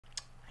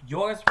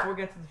Yo guys, before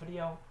we get to this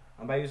video,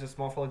 I'm about to use a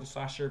small for legend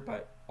slasher,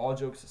 but all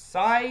jokes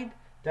aside,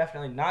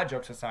 definitely not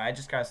jokes aside, I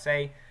just gotta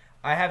say,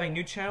 I have a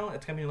new channel.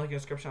 It's gonna be linked in the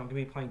description. I'm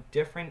gonna be playing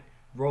different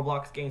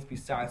Roblox games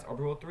besides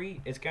Overworld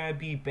 3. It's gonna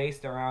be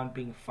based around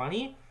being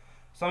funny.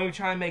 So I'm gonna be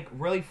trying to make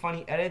really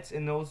funny edits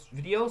in those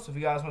videos. So if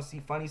you guys want to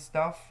see funny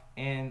stuff,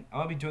 and I'm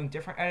gonna be doing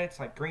different edits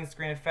like green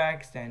screen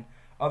effects and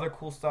other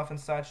cool stuff and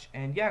such.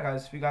 And yeah,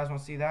 guys, if you guys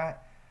want to see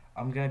that,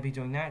 I'm gonna be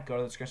doing that. Go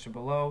to the description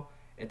below.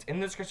 It's in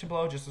the description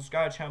below. Just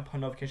subscribe to the channel, put a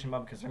notification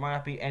button because there might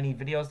not be any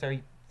videos there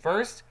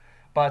first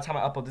by the time I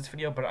upload this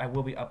video, but I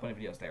will be uploading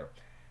videos there.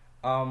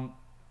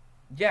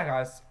 Yeah,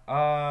 guys.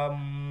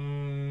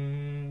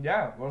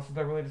 Yeah. What else is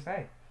there really to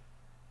say?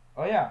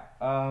 Oh yeah.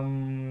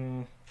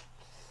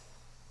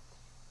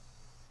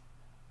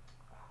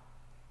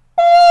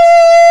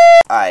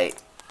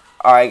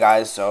 Alright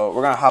guys, so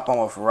we're gonna hop on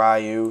with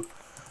Ryu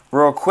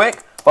real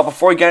quick. But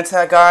before we get into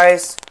that,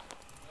 guys,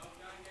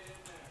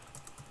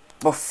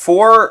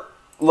 look,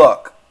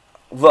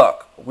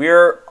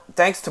 we're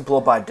thanks to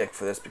Blow by Dick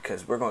for this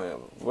because we're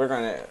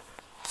gonna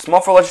small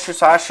for legendary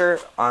slasher.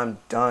 I'm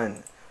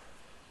done.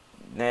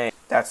 Nay,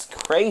 that's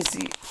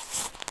crazy.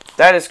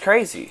 That is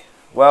crazy.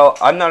 Well,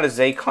 I'm not a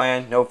Zay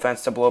clan, no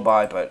offense to Blow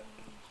by, but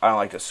I don't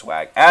like this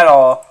swag at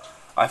all.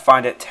 I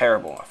find it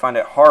terrible. I find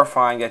it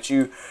horrifying that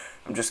you.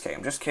 I'm just kidding.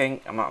 I'm just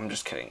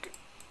kidding.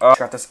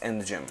 Got this in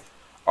the gym.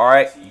 All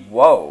right.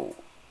 Whoa.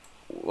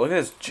 Look at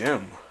this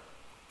gym.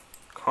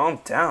 Calm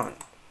down.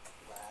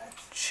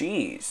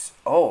 Jeez.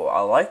 Oh,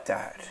 I like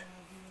that.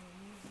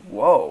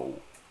 Whoa.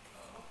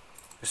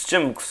 This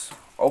gym looks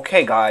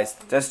okay, guys.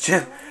 This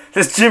gym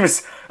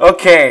is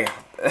okay.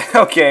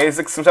 Okay, it's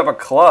like some type of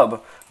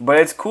club, but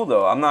it's cool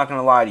though. I'm not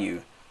gonna lie to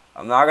you.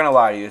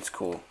 It's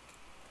cool.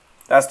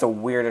 That's the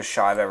weirdest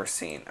shot I've ever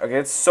seen. Okay,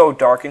 it's so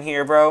dark in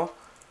here, bro.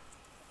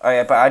 Oh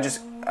yeah, but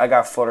I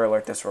got floater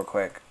alert this real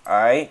quick.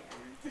 Alright,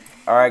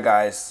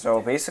 guys.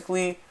 So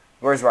basically,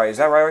 where's Ryu? Is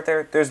that right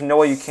there? There's no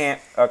way you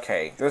can't.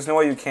 Okay, there's no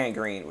way you can't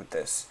green with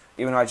this.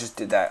 Even though I just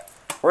did that.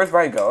 Where's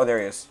Ryu go? Oh, there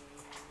he is.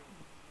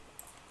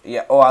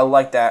 Yeah. Oh, I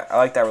like that. I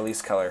like that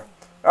release color.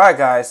 All right,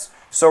 guys.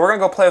 So we're gonna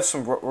go play with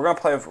some. We're gonna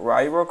play with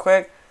Ryu real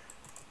quick.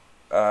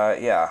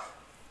 Yeah.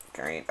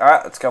 Green. All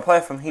right, let's go play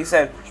with him. He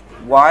said,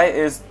 "Why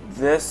is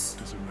this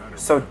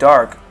so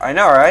dark?" I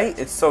know, right?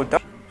 It's so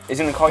dark. Is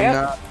he gonna call you?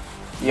 No.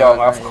 Yo,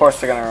 no, of course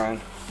they're gonna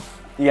run.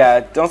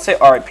 Yeah, don't say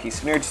R.I.P.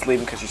 So you're just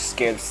leaving because you're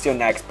scared. Steal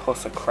next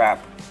post of crap.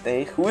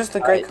 Who is the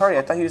great Cardi?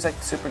 I thought he was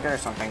like super good or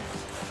something.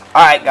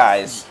 All right,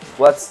 guys,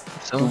 let's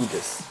do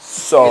this.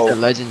 So the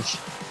legend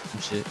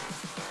shit.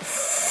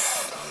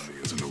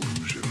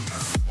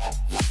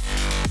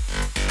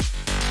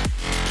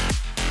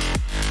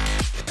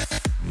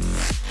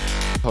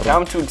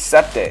 Time to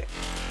accept it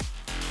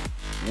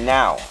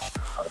now,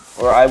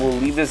 or I will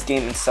leave this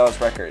game and sell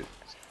its record.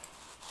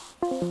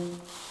 Oh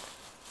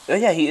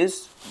yeah, he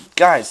is.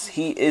 Guys,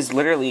 he is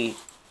literally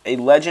a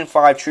Legend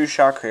 5 true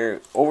shot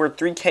creator. Over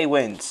 3K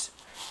wins.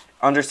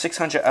 Under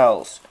 600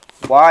 Ls.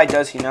 Why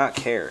does he not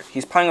care?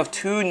 He's playing with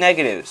 2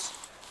 negatives.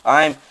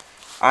 I'm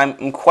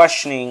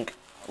questioning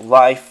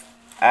life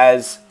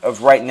as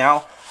of right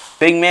now.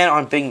 Big man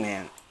on big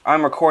man.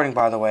 I'm recording,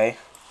 by the way.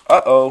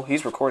 Uh-oh,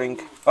 he's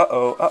recording.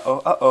 Uh-oh,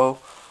 uh-oh, uh-oh.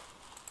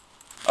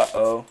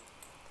 Uh-oh.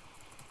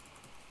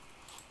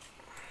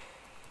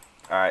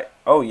 Alright.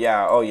 Oh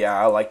yeah,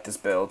 I like this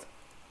build.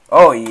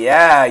 Oh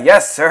yeah,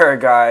 yes sir,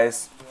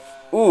 guys.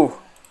 Ooh,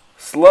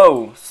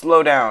 slow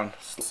down.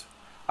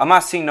 I'm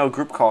not seeing no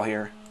group call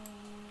here.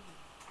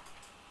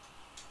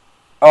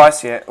 Oh, I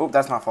see it. Oop,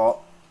 that's my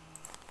fault.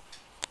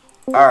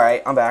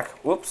 Alright, I'm back.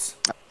 Whoops.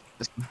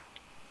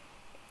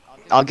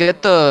 I'll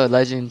get the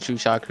legend true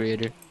shot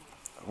creator.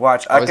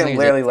 Watch, I can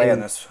literally lay on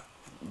this.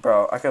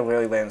 Bro, I can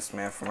literally lay on this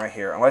man from right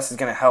here. Unless it's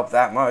gonna help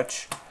that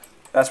much.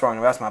 That's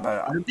wrong, that's my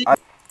bad.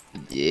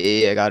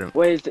 Yeah, I got him.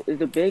 Wait, is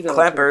the big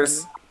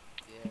Clampers.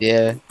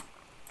 Yeah,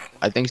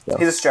 I think so.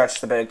 He's a stretch,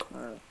 the big.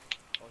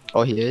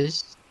 Oh, he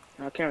is?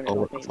 I can't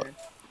oh,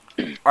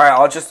 Alright,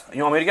 I'll just...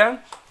 You want me to get him?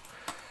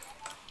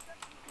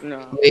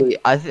 No. Wait,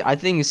 I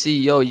think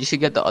CEO, you should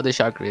get the other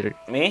shot creator.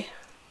 Me?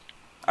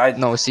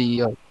 No,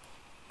 CEO.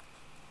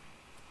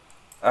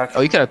 Okay.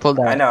 Oh, you could have pulled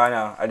that. I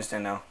know. I just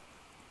didn't know.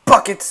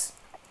 Buckets!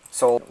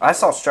 So, I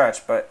saw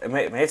stretch, but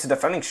maybe it's a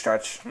defending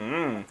stretch.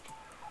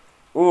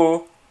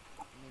 Ooh.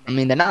 I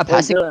mean, they're not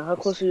passing. Dylan, how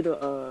close are you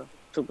to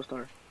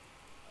Superstar?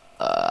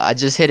 I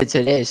just hit it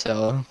today,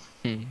 so.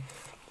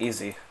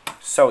 Easy.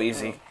 So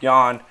easy.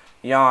 Yawn.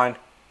 I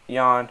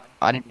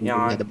didn't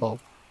even hit the ball.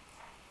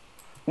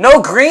 No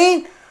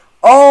green?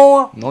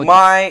 Oh no,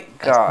 my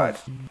god.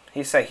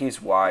 He said he's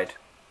wide.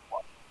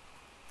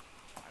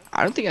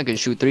 I don't think I can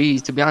shoot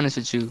threes, to be honest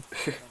with you.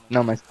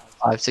 No, my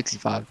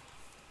 565.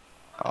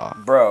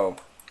 Bro.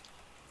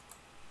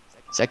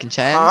 Second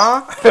chance?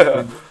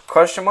 Huh?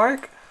 Question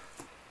mark?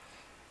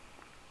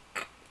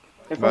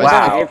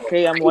 Wow.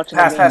 AFK, I'm watching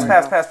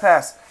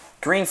pass.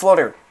 Green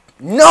floater.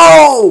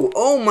 No!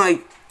 Oh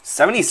my.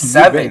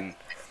 77.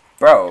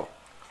 Bro.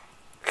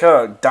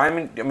 Gold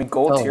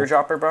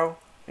teardropper, bro.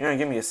 You're gonna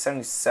give me a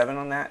 77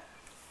 on that?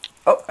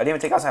 Oh, I didn't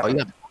even take outside. Oh, you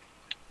got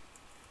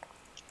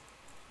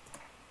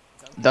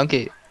dunk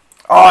it.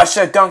 Oh, I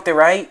should have dunked it,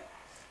 right?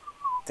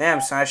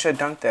 Damn, son, I should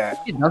have dunked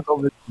that. You can dunk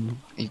over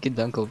them. You can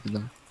dunk over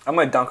them. I'm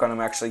gonna dunk on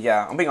him actually.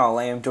 Yeah, I'm being all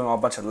lame, doing all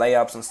a bunch of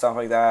layups and stuff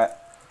like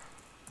that.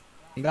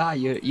 God,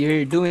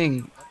 you're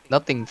doing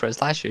nothing for a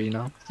slasher, you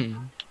know.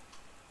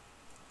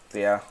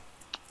 Yeah.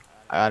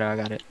 I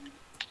got it.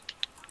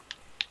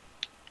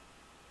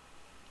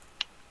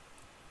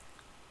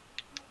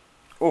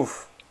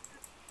 Oof.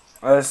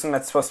 Oh, this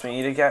isn't supposed to be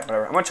needed yet.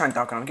 Whatever. I'm gonna try and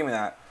dunk on him. Give me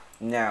that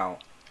now.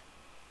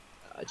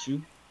 Got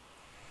you.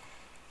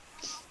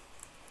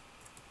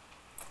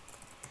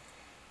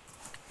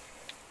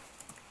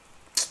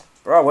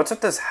 Bro, what's with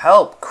this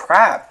help?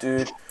 Crap,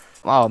 dude.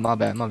 Oh, my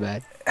bad.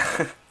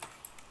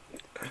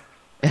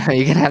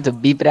 You're gonna have to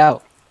beep it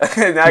out.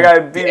 Now I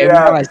gotta beat it Every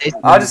time I out. say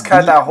something, I'll just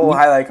cut that whole beep.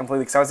 highlight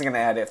completely because I wasn't gonna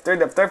add it.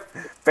 If they're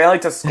failing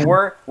to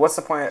score, what's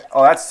the point?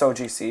 Oh, that's so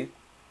GC.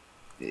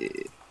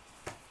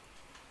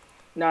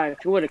 Nah, if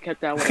you would have kept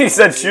that one. He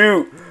said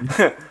shoot.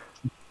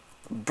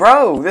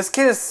 Bro, this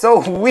kid is so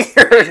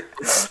weird.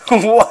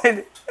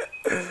 What?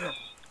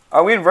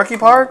 Are we in Rookie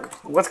Park?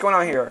 What's going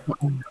on here?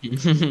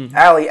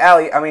 Alley.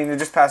 I mean, it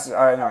just passes.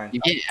 Alright, no. You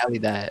can't alley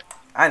that.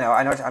 I know.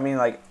 I mean,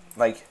 like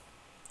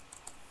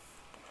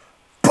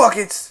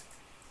buckets.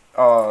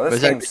 Oh,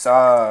 this game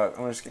sucks.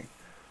 I'm just kidding.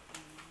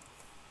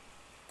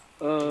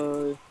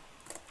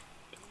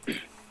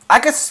 I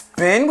could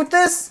spin with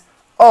this?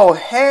 Oh,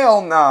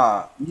 hell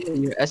nah. Yeah,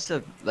 you're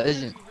SF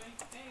legend.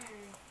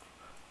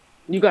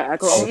 You got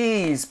acro.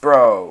 Jeez,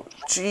 bro.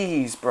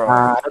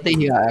 I don't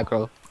think you got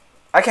acro.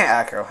 I can't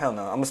acro. Hell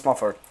no. I'm a small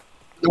forward.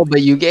 No,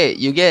 but you get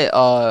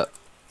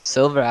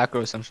silver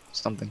acro or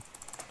something.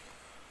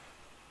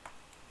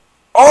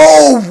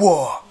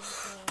 Oh!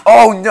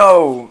 Oh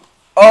no!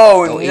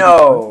 Oh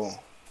no!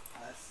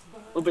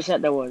 What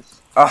percent that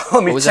was?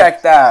 Let me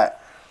check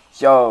that.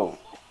 Yo.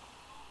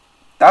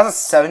 That was a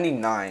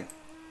 79.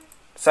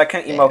 So I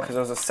can't emote because it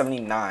was a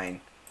 79.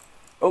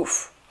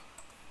 Oof.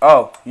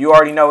 Oh, you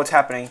already know what's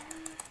happening.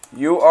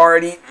 You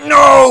already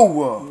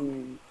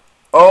know!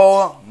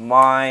 Oh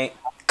my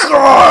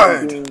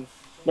god!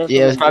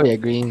 Yeah, it was probably a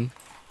green.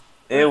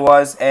 It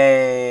was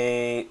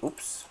a...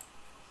 Oops.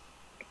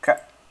 Okay.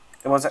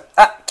 It was a...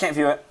 Can't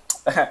view it.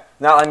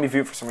 Not letting me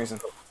view it for some reason.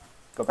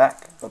 Go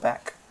back.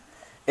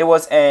 It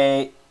was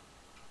a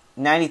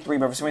 93,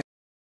 but for some reason...